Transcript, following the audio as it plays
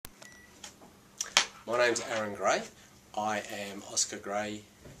My name's Aaron Gray. I am Oscar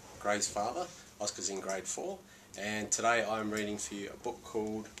Gray's father. Oscar's in grade 4, and today I'm reading for you a book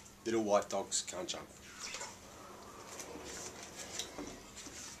called Little White Dogs Can't Jump.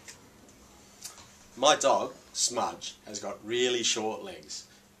 My dog, Smudge, has got really short legs,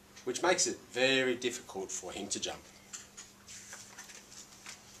 which makes it very difficult for him to jump,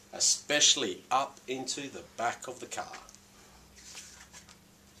 especially up into the back of the car.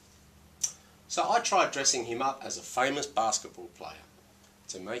 So I tried dressing him up as a famous basketball player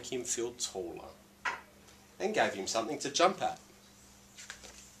to make him feel taller and gave him something to jump at.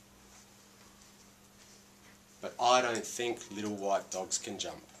 But I don't think little white dogs can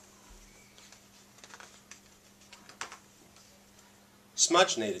jump.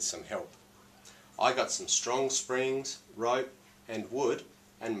 Smudge needed some help. I got some strong springs, rope and wood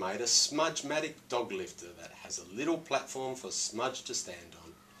and made a Smudge-matic dog lifter that has a little platform for Smudge to stand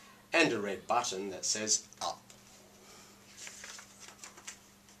on and a red button that says up.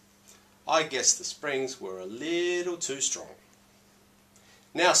 I guess the springs were a little too strong.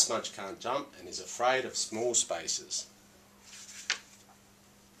 Now Smudge can't jump and is afraid of small spaces.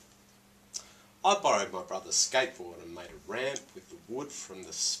 I borrowed my brother's skateboard and made a ramp with the wood from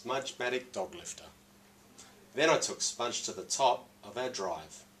the Smudge-matic dog lifter. Then I took Smudge to the top of our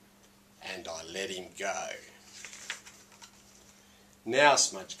drive and I let him go. Now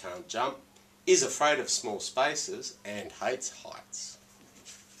Smudge can't jump, is afraid of small spaces and hates heights.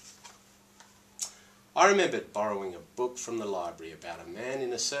 I remembered borrowing a book from the library about a man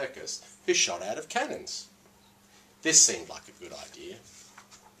in a circus who shot out of cannons. This seemed like a good idea.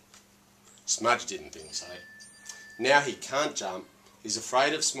 Smudge didn't think so. Now he can't jump, is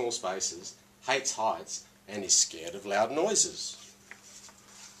afraid of small spaces, hates heights and is scared of loud noises.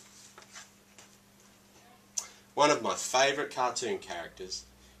 One of my favourite cartoon characters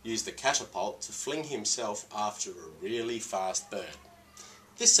used the catapult to fling himself after a really fast bird.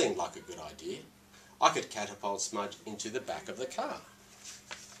 This seemed like a good idea. I could catapult Smudge into the back of the car.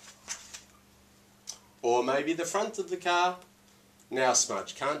 Or maybe the front of the car. Now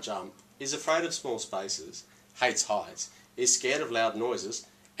Smudge can't jump, is afraid of small spaces, hates heights, is scared of loud noises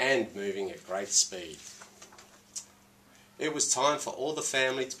and moving at great speed. It was time for all the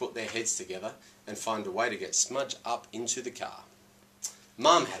family to put their heads together and find a way to get Smudge up into the car.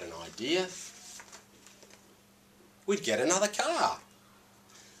 Mum had an idea. We'd get another car.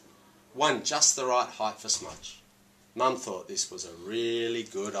 One just the right height for Smudge. Mum thought this was a really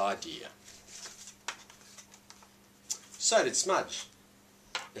good idea. So did Smudge,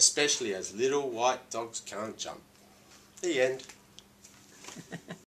 especially as little white dogs can't jump. The end.